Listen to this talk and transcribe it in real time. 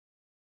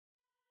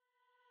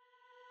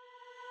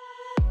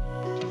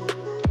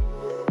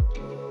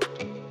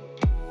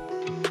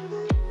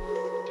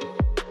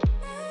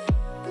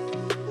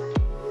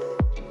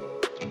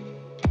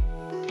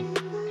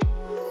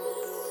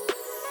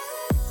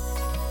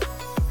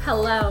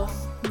Hello,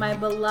 my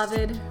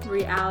beloved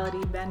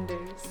reality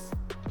benders.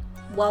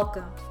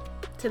 Welcome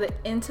to the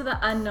Into the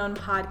Unknown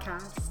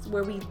podcast,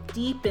 where we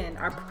deepen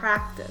our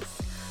practice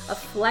of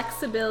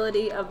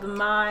flexibility of the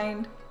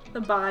mind,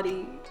 the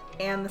body,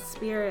 and the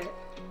spirit.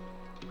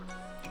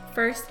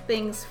 First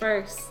things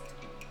first,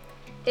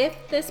 if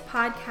this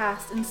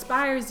podcast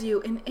inspires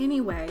you in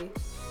any way,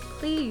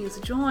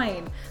 please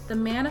join the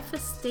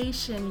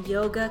Manifestation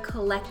Yoga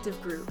Collective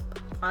group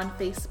on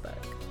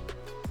Facebook.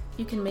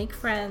 You can make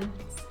friends,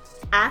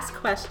 ask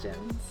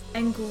questions,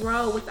 and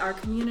grow with our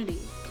community.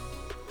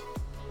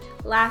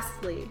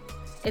 Lastly,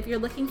 if you're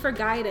looking for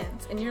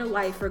guidance in your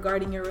life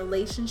regarding your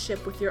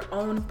relationship with your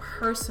own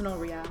personal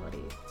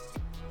reality,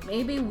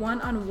 maybe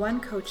one-on-one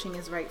coaching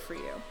is right for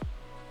you.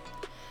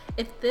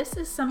 If this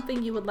is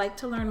something you would like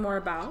to learn more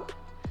about,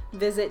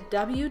 visit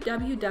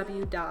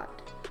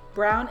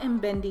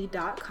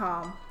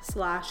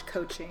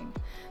www.brownandbendy.com/coaching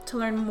to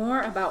learn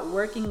more about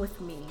working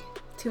with me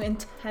to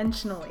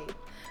intentionally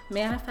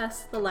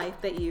manifest the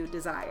life that you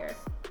desire.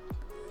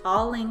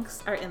 All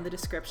links are in the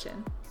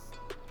description.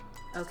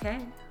 Okay,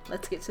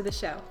 let's get to the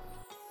show.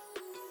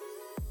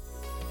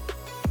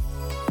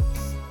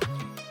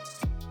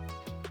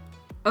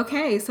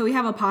 Okay, so we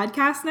have a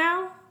podcast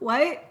now?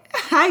 What?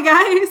 Hi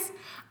guys!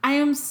 I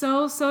am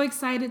so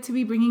excited to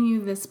be bringing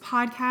you this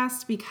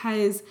podcast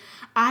because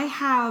I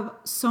have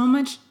so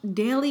much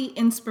daily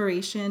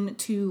inspiration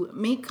to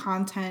make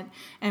content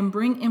and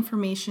bring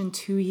information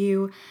to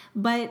you,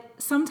 but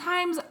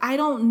sometimes I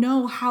don't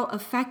know how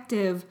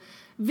effective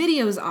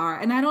videos are,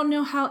 and I don't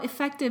know how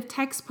effective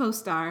text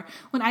posts are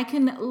when I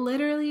can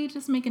literally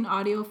just make an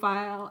audio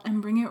file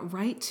and bring it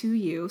right to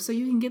you so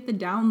you can get the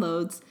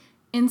downloads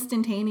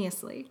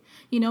instantaneously.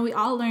 We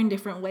all learn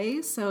different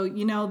ways. So,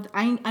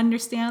 I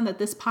understand that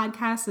this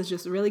podcast is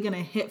just really going to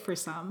hit for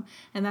some,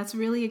 and that's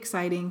really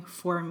exciting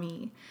for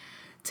me.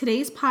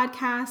 Today's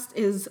podcast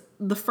is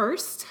the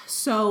first,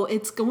 so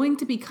it's going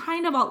to be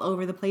kind of all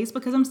over the place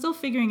because I'm still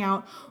figuring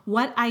out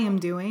what I am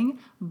doing,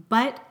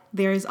 but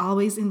there is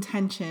always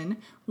intention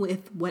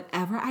with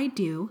whatever I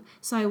do,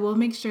 so I will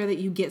make sure that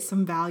you get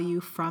some value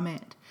from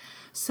it.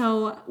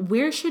 So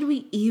where should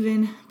we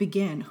even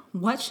begin?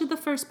 What should the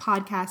first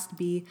podcast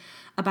be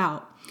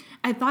about?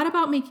 I thought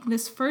about making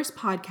this first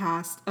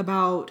podcast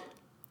about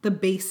the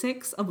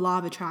basics of law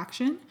of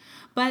attraction,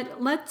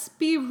 but let's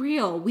be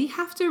real. We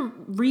have to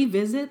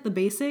revisit the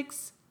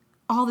basics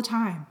all the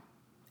time,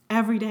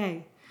 every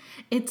day.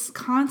 It's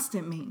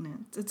constant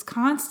maintenance. It's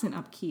constant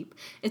upkeep.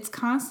 It's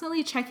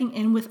constantly checking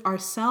in with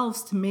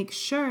ourselves to make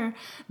sure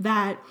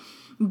that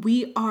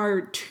we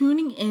are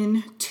tuning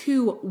in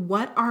to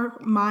what our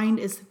mind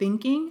is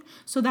thinking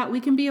so that we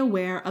can be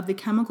aware of the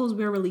chemicals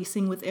we're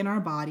releasing within our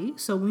body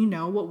so we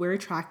know what we're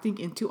attracting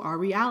into our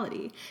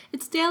reality.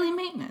 It's daily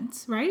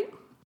maintenance, right?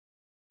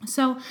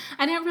 So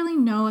I didn't really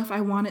know if I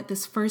wanted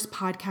this first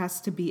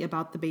podcast to be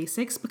about the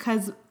basics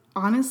because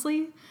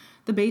honestly,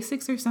 the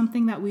basics are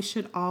something that we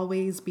should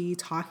always be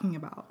talking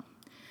about.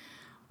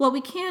 What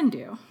we can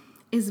do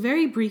is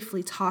very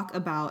briefly talk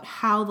about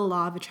how the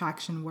law of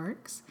attraction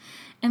works.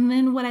 And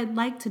then what I'd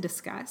like to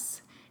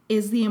discuss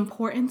is the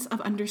importance of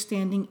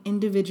understanding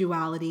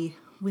individuality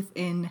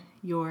within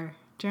your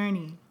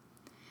journey.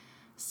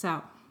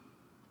 So,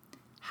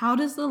 how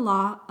does the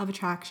law of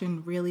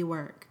attraction really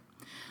work?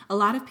 A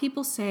lot of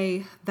people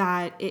say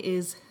that it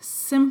is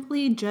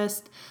simply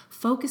just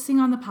focusing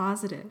on the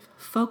positive,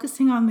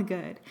 focusing on the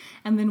good,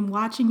 and then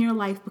watching your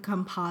life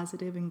become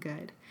positive and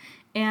good.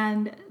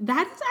 And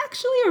that is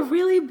actually a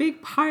really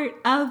big part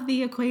of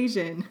the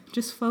equation,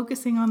 just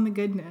focusing on the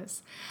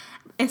goodness,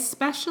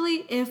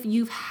 especially if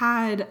you've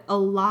had a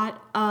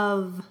lot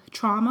of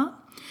trauma,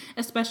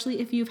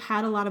 especially if you've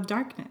had a lot of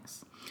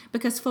darkness,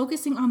 because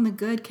focusing on the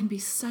good can be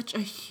such a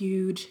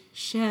huge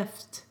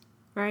shift,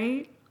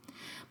 right?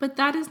 But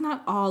that is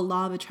not all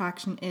law of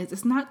attraction is.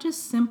 It's not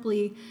just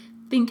simply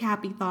think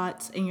happy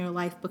thoughts and your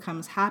life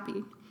becomes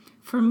happy.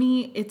 For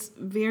me, it's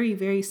very,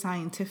 very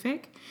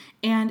scientific.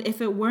 And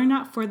if it were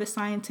not for the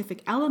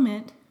scientific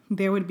element,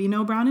 there would be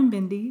no Brown and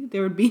Bendy,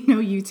 there would be no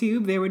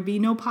YouTube, there would be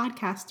no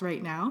podcast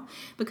right now,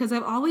 because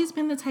I've always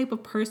been the type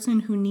of person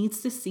who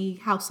needs to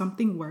see how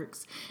something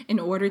works in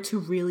order to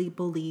really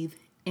believe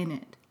in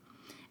it.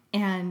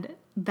 And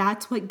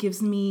that's what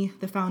gives me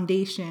the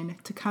foundation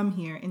to come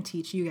here and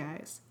teach you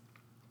guys.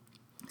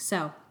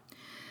 So,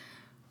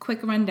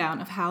 quick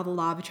rundown of how the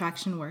law of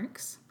attraction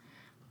works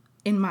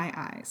in my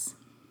eyes.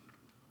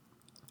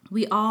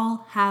 We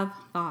all have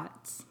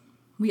thoughts.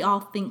 We all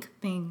think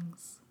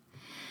things.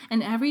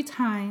 And every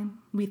time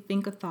we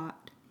think a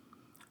thought,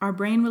 our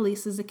brain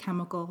releases a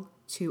chemical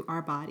to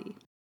our body.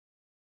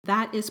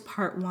 That is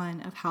part one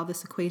of how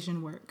this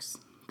equation works,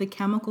 the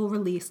chemical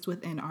released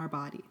within our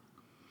body.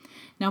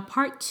 Now,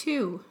 part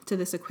two to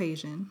this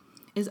equation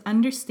is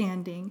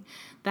understanding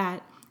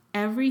that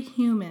every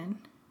human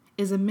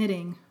is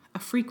emitting a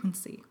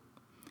frequency,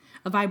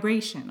 a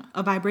vibration,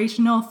 a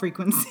vibrational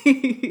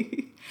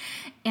frequency.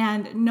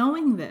 And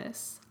knowing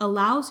this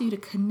allows you to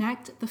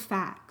connect the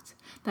fact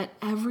that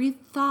every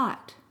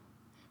thought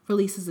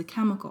releases a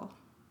chemical.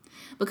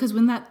 Because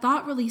when that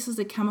thought releases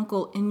a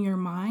chemical in your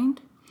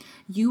mind,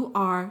 you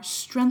are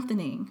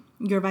strengthening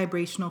your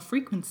vibrational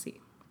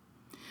frequency.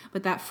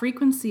 But that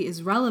frequency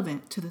is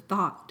relevant to the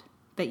thought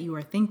that you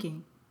are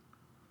thinking.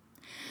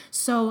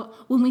 So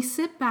when we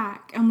sit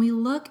back and we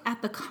look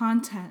at the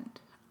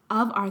content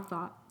of our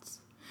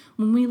thoughts,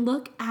 when we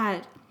look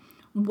at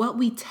what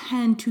we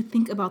tend to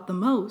think about the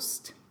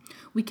most,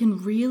 we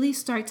can really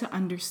start to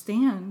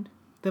understand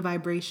the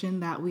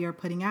vibration that we are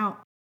putting out.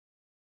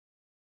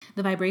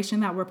 The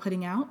vibration that we're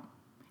putting out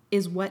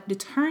is what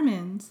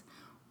determines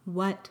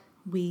what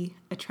we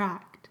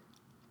attract.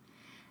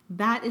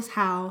 That is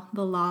how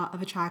the law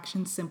of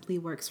attraction simply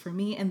works for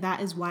me, and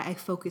that is why I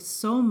focus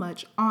so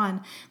much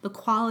on the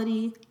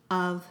quality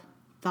of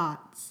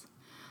thoughts.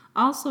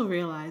 Also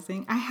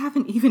realizing I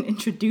haven't even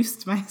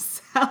introduced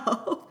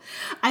myself.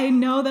 I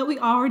know that we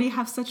already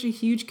have such a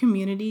huge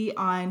community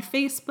on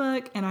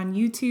Facebook and on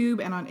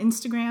YouTube and on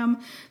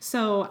Instagram.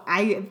 So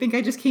I think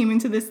I just came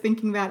into this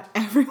thinking that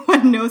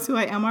everyone knows who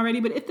I am already.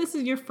 But if this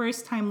is your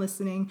first time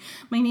listening,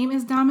 my name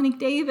is Dominique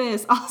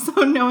Davis,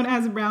 also known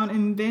as Brown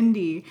and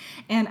Bendy.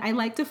 And I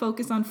like to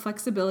focus on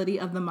flexibility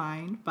of the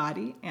mind,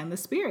 body, and the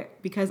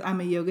spirit because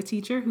I'm a yoga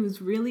teacher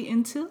who's really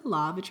into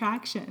law of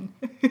attraction.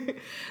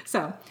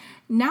 So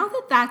now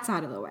that that's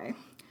out of the way,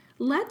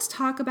 let's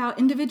talk about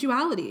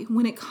individuality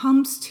when it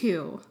comes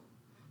to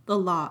the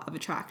law of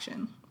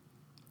attraction.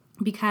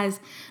 Because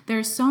there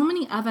are so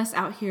many of us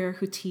out here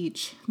who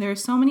teach, there are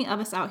so many of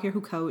us out here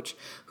who coach,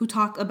 who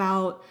talk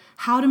about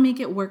how to make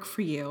it work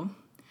for you.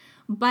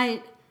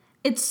 But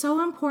it's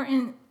so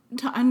important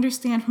to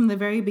understand from the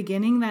very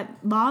beginning that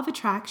law of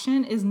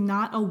attraction is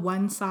not a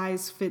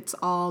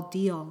one-size-fits-all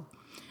deal,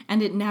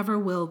 and it never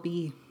will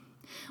be.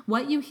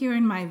 What you hear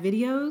in my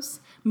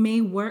videos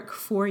may work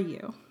for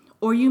you,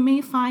 or you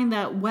may find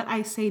that what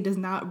I say does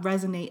not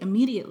resonate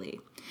immediately.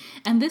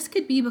 And this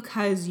could be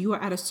because you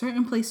are at a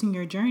certain place in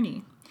your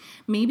journey.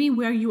 Maybe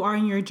where you are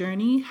in your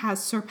journey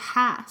has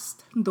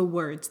surpassed the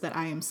words that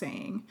I am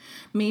saying.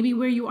 Maybe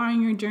where you are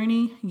in your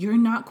journey, you're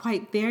not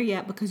quite there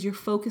yet because you're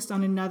focused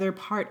on another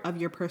part of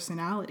your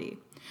personality.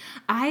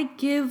 I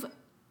give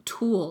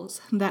tools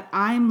that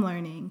I'm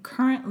learning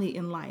currently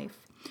in life,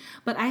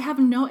 but I have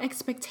no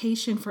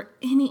expectation for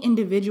any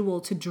individual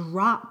to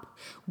drop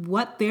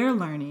what they're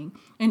learning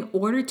in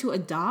order to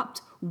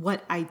adopt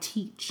what I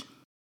teach.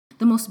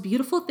 The most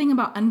beautiful thing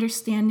about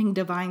understanding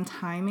divine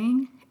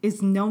timing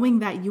is knowing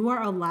that you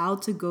are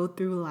allowed to go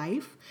through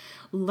life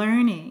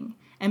learning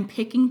and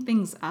picking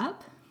things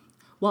up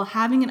while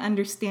having an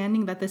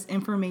understanding that this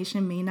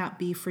information may not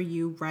be for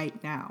you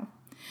right now.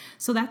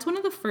 So that's one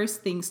of the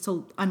first things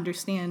to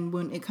understand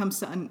when it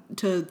comes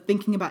to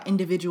thinking about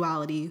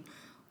individuality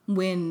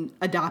when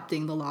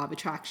adopting the law of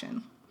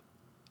attraction.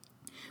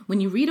 When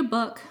you read a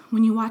book,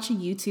 when you watch a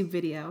YouTube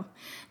video,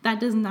 that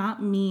does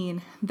not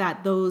mean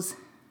that those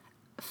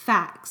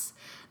facts,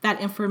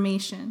 that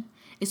information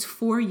is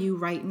for you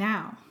right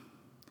now.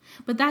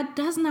 But that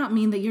does not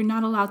mean that you're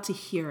not allowed to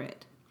hear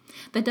it.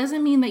 That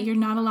doesn't mean that you're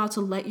not allowed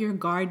to let your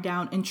guard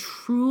down and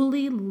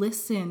truly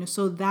listen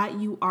so that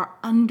you are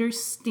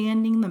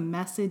understanding the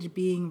message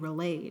being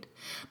relayed.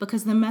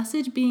 Because the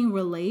message being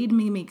relayed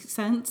may make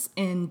sense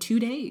in 2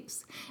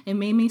 days. It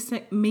may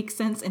make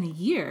sense in a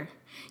year.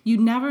 You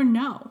never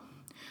know.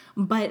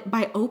 But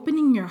by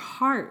opening your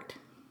heart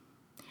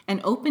and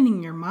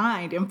opening your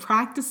mind and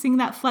practicing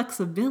that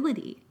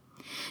flexibility,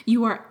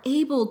 you are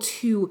able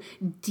to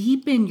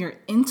deepen your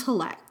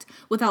intellect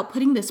without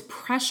putting this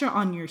pressure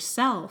on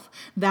yourself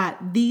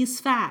that these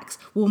facts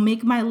will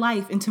make my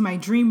life into my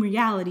dream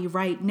reality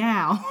right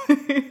now.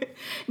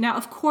 Now,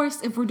 of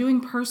course, if we're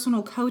doing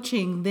personal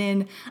coaching,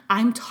 then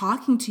I'm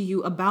talking to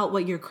you about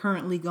what you're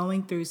currently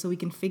going through so we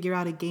can figure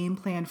out a game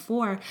plan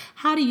for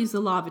how to use the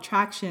law of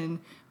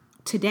attraction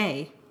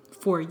today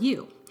for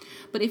you.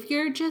 But if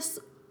you're just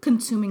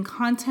consuming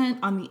content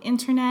on the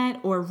internet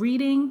or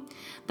reading,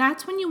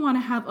 that's when you want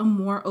to have a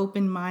more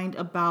open mind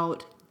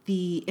about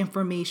the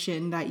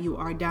information that you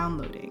are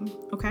downloading,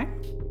 okay?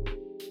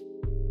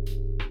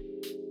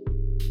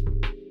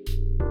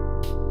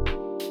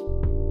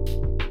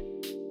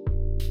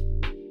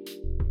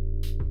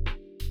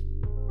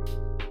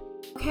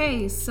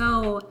 Okay,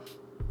 so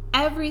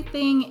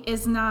everything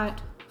is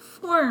not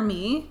for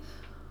me.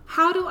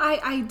 How do I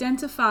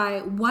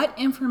identify what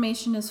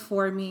information is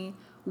for me,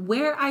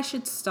 where I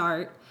should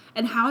start,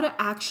 and how to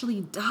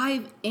actually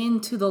dive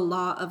into the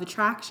law of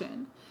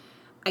attraction?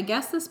 I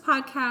guess this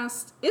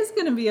podcast is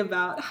going to be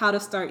about how to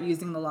start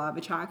using the law of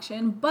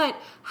attraction, but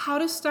how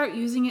to start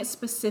using it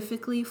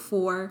specifically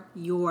for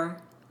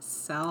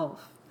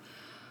yourself.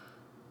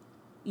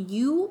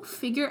 You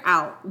figure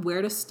out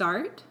where to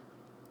start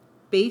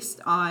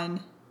based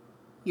on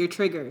your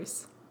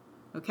triggers.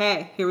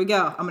 Okay, here we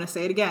go. I'm going to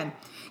say it again.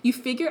 You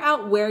figure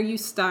out where you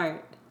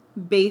start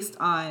based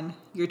on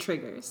your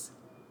triggers.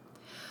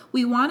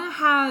 We want to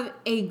have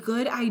a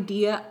good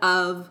idea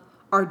of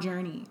our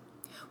journey.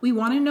 We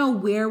want to know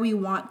where we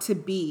want to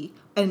be.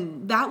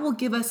 And that will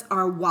give us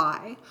our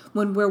why.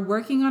 When we're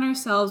working on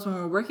ourselves, when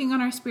we're working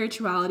on our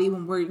spirituality,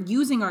 when we're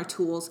using our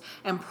tools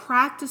and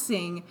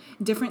practicing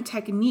different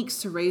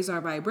techniques to raise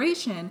our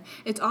vibration,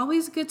 it's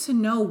always good to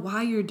know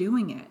why you're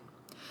doing it.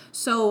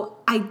 So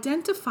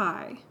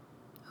identify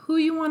who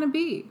you want to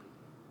be.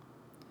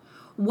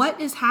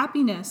 What is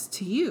happiness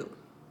to you?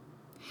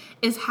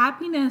 Is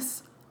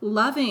happiness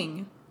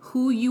loving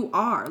who you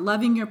are,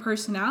 loving your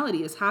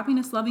personality? Is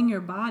happiness loving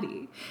your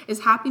body?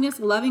 Is happiness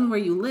loving where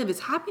you live?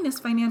 Is happiness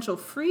financial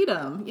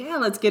freedom? Yeah,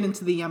 let's get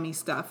into the yummy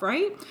stuff,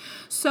 right?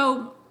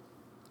 So,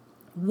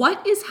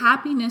 what is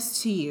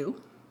happiness to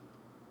you?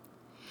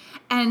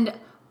 And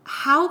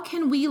how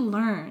can we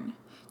learn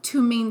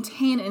to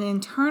maintain an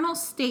internal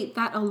state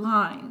that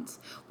aligns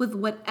with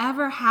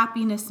whatever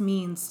happiness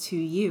means to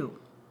you?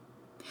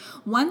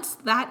 Once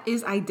that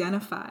is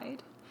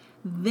identified,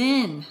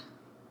 then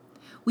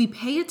we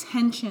pay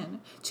attention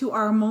to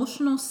our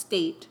emotional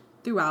state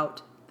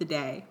throughout the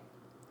day.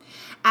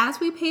 As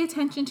we pay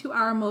attention to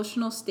our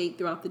emotional state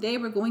throughout the day,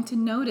 we're going to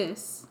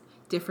notice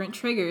different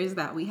triggers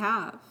that we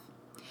have.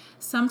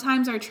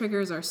 Sometimes our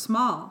triggers are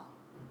small.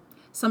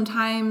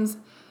 Sometimes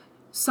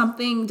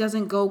something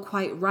doesn't go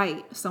quite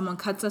right. Someone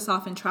cuts us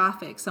off in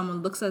traffic.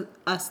 Someone looks at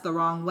us the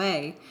wrong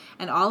way.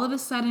 And all of a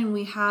sudden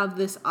we have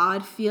this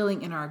odd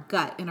feeling in our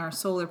gut, in our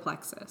solar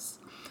plexus.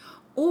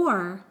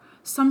 Or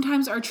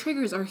sometimes our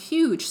triggers are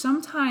huge.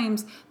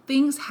 Sometimes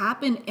things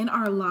happen in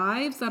our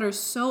lives that are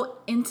so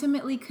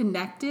intimately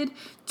connected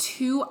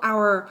to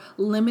our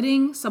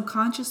limiting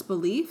subconscious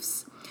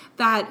beliefs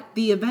that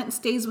the event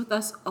stays with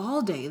us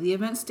all day. The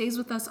event stays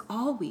with us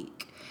all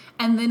week.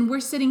 And then we're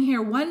sitting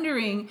here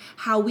wondering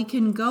how we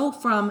can go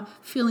from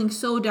feeling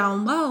so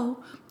down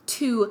low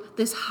to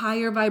this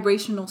higher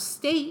vibrational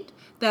state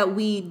that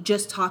we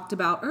just talked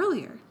about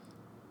earlier.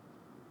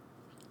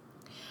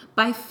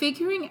 By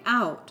figuring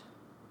out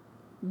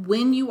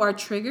when you are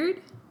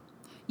triggered,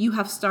 you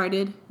have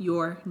started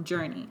your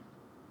journey.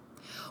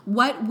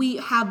 What we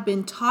have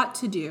been taught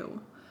to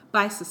do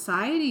by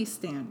society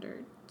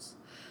standards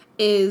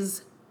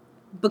is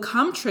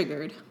become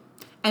triggered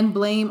and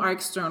blame our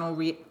external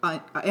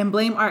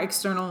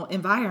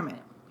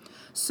environment.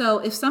 So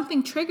if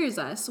something triggers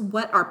us,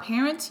 what our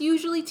parents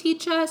usually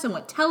teach us and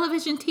what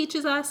television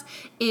teaches us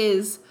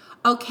is,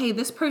 okay,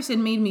 this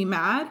person made me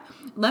mad.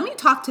 Let me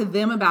talk to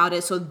them about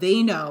it so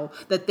they know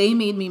that they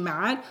made me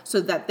mad,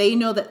 so that they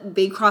know that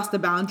they crossed the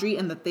boundary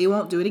and that they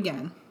won't do it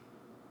again.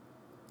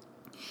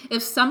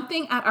 If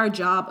something at our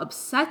job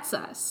upsets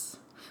us,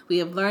 we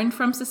have learned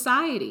from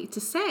society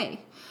to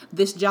say,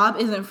 this job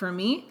isn't for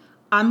me.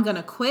 I'm going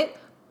to quit.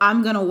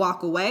 I'm going to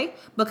walk away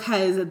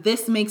because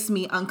this makes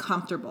me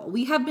uncomfortable.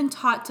 We have been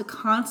taught to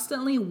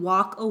constantly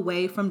walk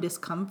away from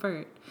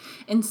discomfort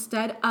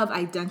instead of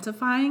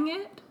identifying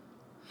it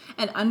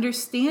and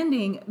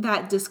understanding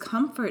that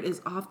discomfort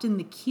is often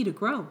the key to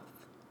growth.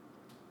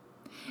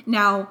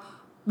 Now,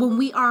 when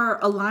we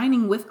are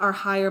aligning with our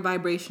higher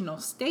vibrational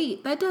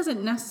state, that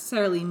doesn't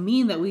necessarily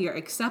mean that we are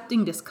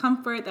accepting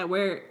discomfort, that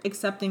we're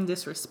accepting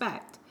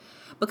disrespect.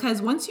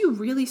 Because once you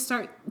really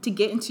start to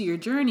get into your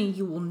journey,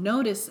 you will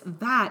notice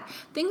that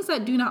things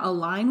that do not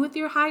align with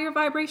your higher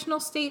vibrational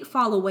state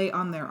fall away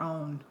on their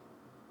own.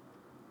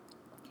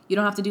 You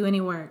don't have to do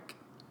any work.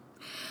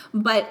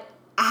 But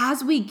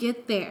as we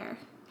get there,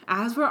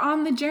 as we're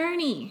on the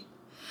journey,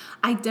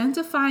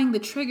 identifying the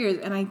triggers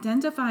and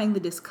identifying the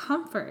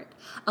discomfort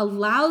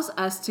allows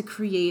us to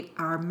create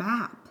our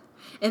map.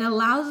 It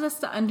allows us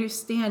to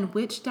understand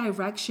which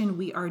direction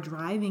we are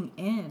driving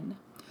in.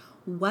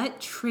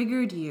 What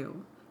triggered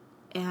you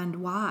and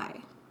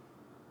why?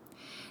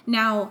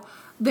 Now,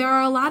 there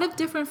are a lot of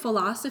different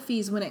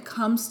philosophies when it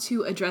comes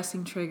to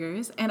addressing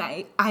triggers, and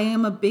I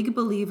am a big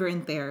believer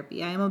in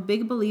therapy. I am a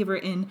big believer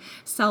in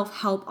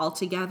self-help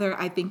altogether.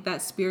 I think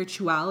that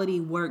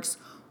spirituality works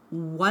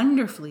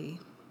wonderfully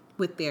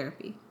with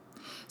therapy.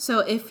 So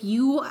if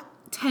you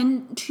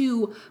tend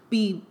to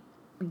be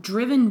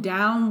driven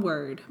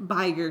downward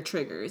by your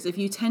triggers, if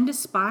you tend to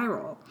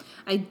spiral,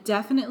 I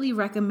definitely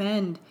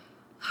recommend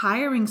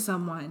hiring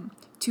someone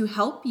to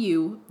help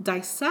you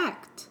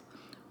dissect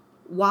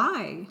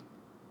why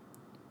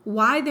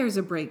there's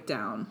a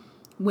breakdown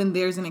when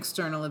there's an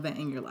external event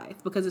in your life,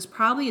 because it's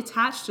probably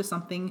attached to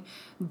something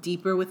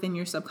deeper within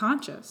your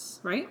subconscious,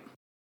 right?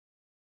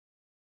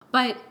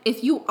 But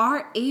if you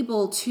are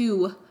able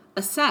to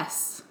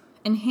assess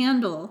and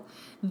handle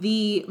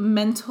the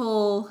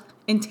mental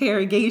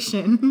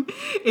interrogation,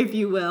 if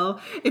you will,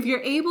 if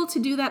you're able to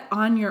do that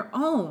on your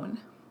own,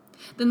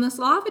 then this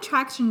law of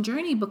attraction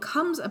journey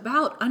becomes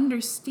about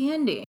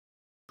understanding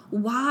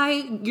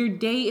why your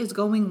day is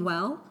going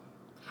well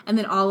and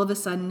then all of a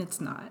sudden it's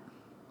not.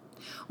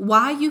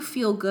 Why you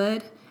feel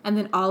good and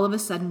then all of a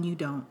sudden you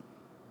don't.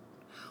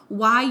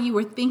 Why you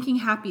were thinking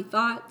happy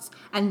thoughts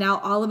and now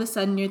all of a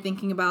sudden you're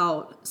thinking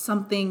about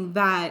something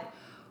that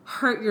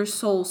hurt your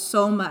soul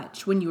so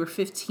much when you were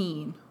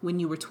 15, when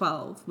you were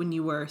 12, when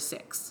you were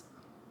 6.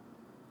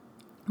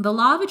 The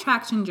law of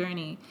attraction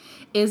journey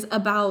is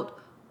about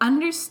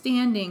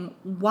understanding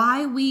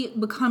why we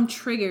become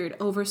triggered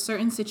over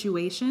certain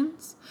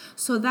situations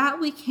so that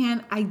we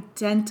can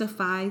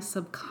identify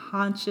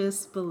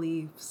subconscious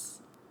beliefs.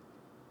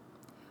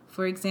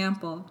 For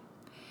example,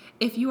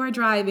 if you are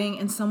driving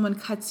and someone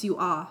cuts you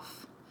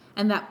off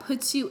and that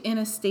puts you in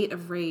a state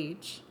of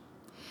rage,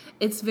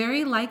 it's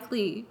very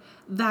likely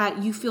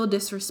that you feel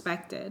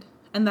disrespected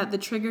and that the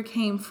trigger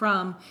came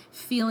from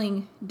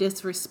feeling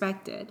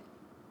disrespected.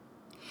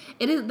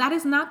 That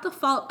is not the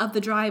fault of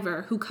the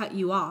driver who cut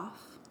you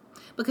off,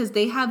 because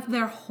they have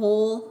their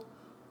whole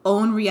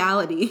own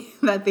reality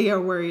that they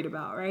are worried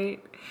about,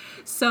 right?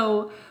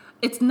 So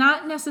it's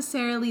not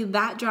necessarily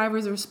that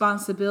driver's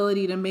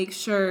responsibility to make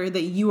sure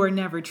that you are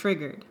never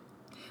triggered.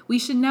 We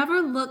should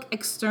never look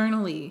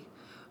externally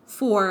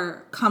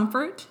for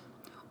comfort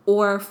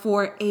or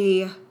for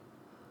a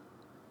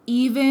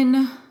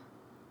even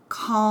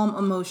calm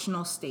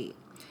emotional state.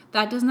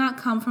 That does not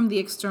come from the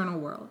external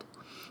world.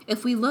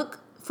 If we look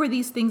for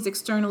these things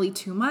externally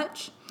too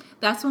much,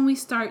 that's when we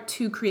start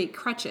to create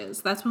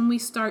crutches. That's when we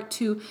start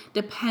to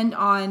depend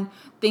on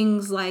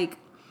things like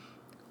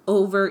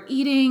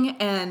overeating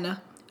and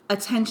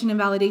attention and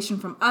validation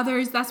from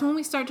others. That's when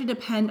we start to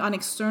depend on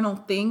external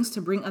things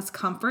to bring us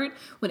comfort,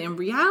 when in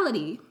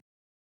reality,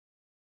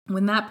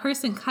 when that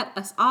person cut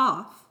us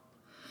off,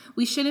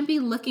 we shouldn't be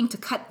looking to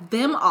cut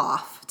them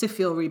off to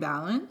feel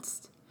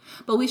rebalanced.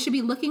 But we should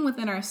be looking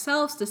within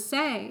ourselves to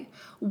say,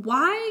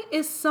 why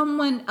is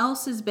someone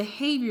else's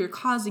behavior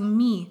causing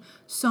me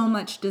so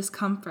much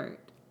discomfort?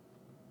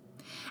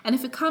 And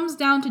if it comes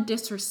down to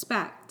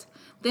disrespect,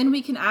 then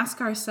we can ask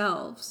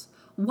ourselves,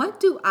 what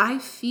do I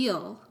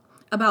feel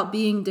about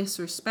being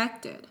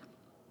disrespected?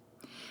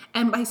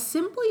 And by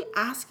simply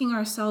asking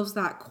ourselves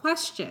that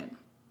question,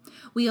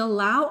 we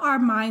allow our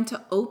mind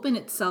to open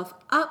itself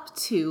up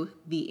to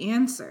the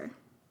answer.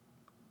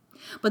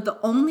 But the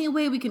only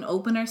way we can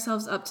open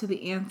ourselves up to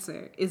the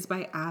answer is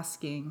by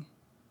asking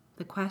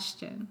the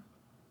question.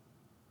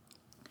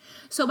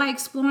 So by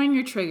exploring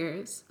your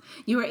triggers,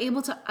 you are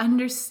able to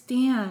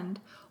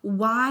understand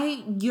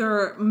why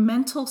your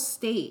mental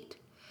state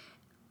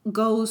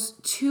goes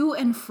to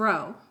and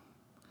fro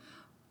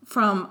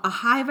from a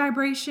high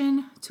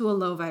vibration to a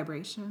low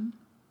vibration.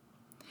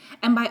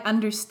 And by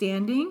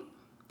understanding,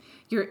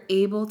 you're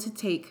able to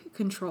take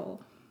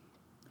control.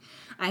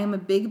 I am a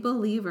big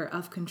believer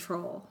of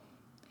control,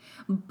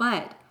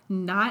 but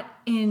not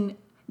in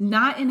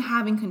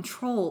having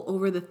control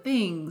over the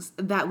things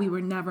that we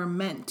were never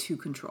meant to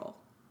control.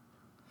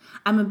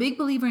 I'm a big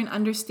believer in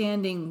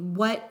understanding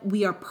what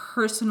we are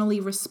personally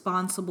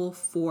responsible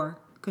for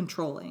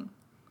controlling.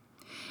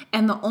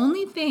 And the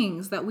only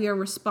things that we are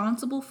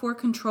responsible for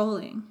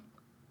controlling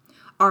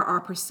are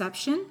our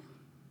perception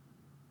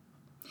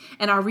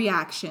and our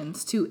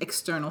reactions to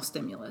external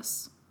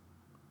stimulus.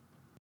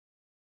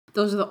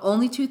 Those are the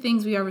only two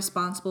things we are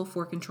responsible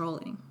for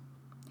controlling.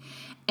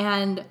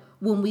 And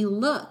when we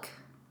look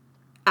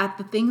at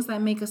the things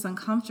that make us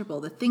uncomfortable,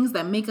 the things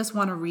that make us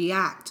want to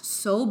react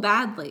so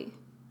badly,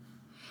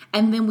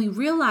 and then we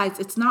realize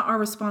it's not our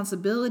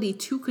responsibility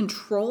to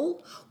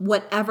control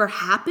whatever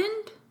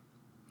happened,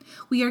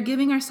 we are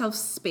giving ourselves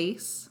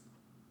space.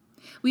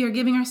 We are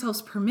giving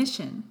ourselves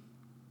permission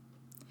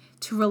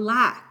to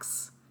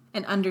relax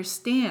and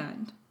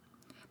understand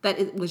that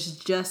it was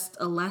just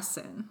a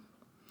lesson.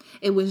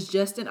 It was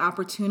just an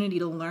opportunity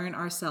to learn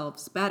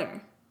ourselves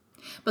better.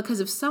 Because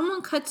if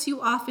someone cuts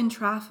you off in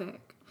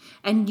traffic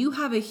and you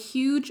have a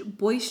huge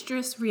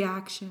boisterous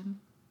reaction,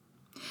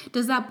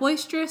 does that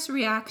boisterous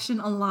reaction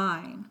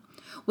align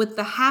with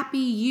the happy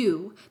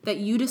you that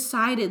you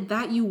decided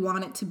that you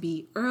wanted to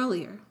be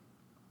earlier?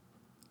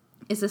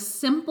 It's a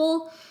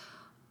simple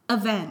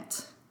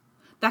event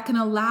that can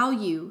allow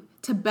you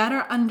to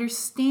better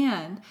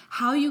understand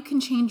how you can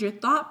change your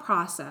thought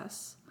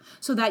process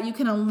so that you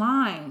can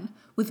align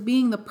with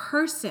being the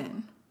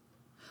person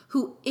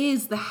who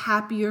is the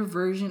happier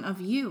version of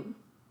you.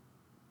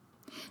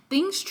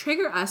 Things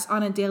trigger us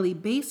on a daily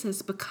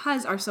basis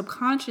because our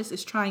subconscious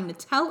is trying to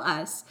tell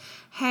us,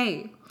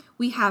 hey,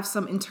 we have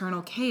some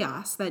internal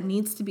chaos that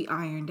needs to be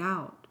ironed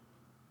out.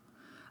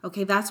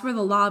 Okay, that's where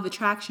the law of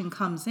attraction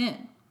comes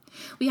in.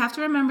 We have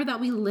to remember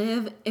that we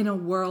live in a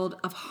world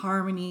of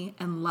harmony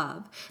and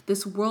love.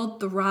 This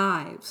world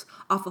thrives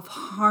off of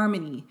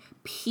harmony,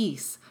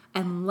 peace,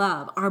 and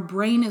love. Our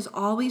brain is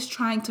always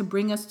trying to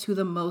bring us to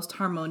the most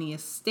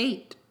harmonious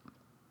state.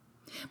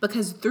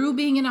 Because through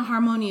being in a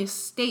harmonious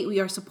state, we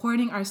are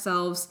supporting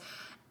ourselves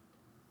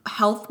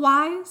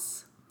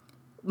health-wise,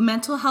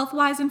 mental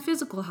health-wise, and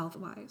physical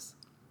health-wise.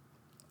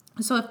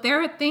 So if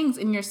there are things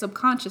in your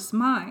subconscious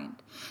mind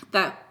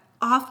that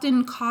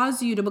often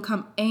cause you to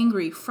become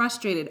angry,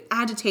 frustrated,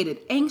 agitated,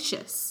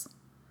 anxious,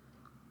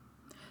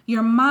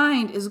 your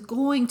mind is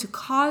going to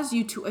cause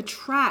you to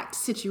attract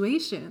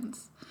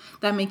situations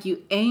that make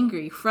you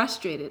angry,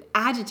 frustrated,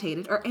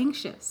 agitated, or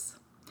anxious.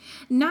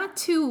 Not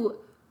to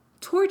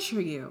torture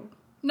you,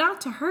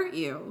 not to hurt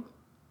you,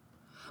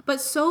 but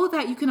so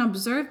that you can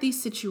observe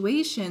these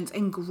situations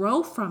and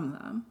grow from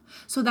them,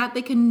 so that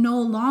they can no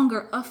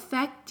longer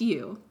affect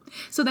you,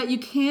 so that you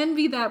can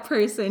be that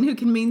person who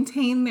can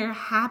maintain their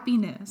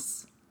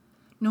happiness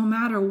no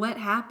matter what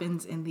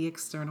happens in the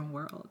external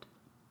world.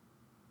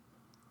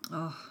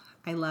 Oh,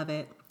 I love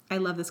it. I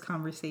love this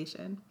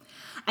conversation.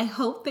 I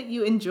hope that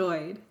you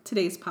enjoyed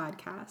today's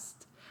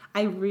podcast.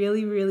 I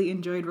really, really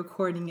enjoyed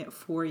recording it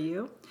for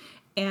you.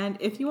 And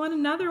if you want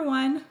another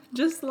one,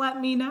 just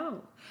let me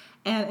know.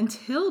 And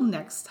until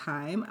next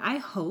time, I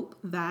hope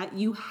that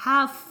you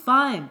have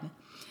fun,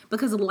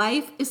 because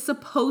life is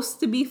supposed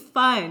to be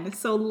fun.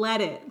 So let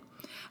it.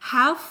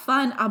 Have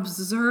fun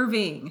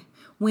observing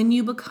when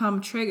you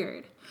become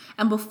triggered.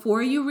 And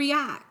before you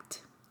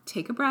react,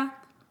 take a breath,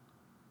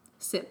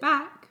 sit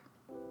back,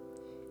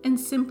 and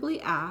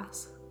simply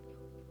ask,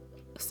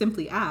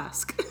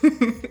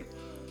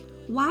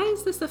 why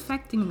is this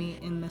affecting me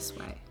in this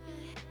way?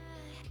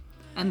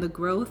 And the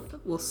growth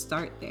will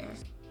start there.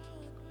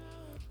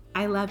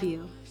 I love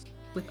you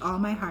with all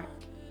my heart,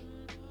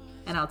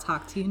 and I'll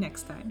talk to you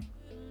next time.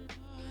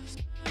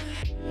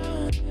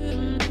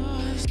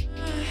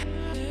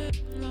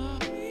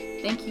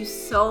 Thank you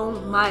so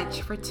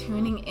much for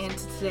tuning in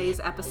to today's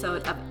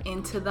episode of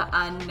Into the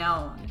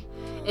Unknown.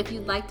 If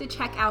you'd like to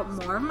check out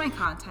more of my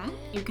content,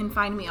 you can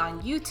find me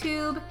on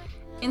YouTube,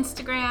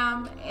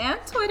 Instagram, and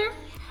Twitter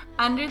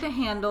under the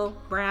handle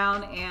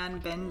Brown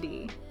and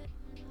Bendy.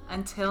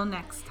 Until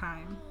next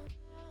time.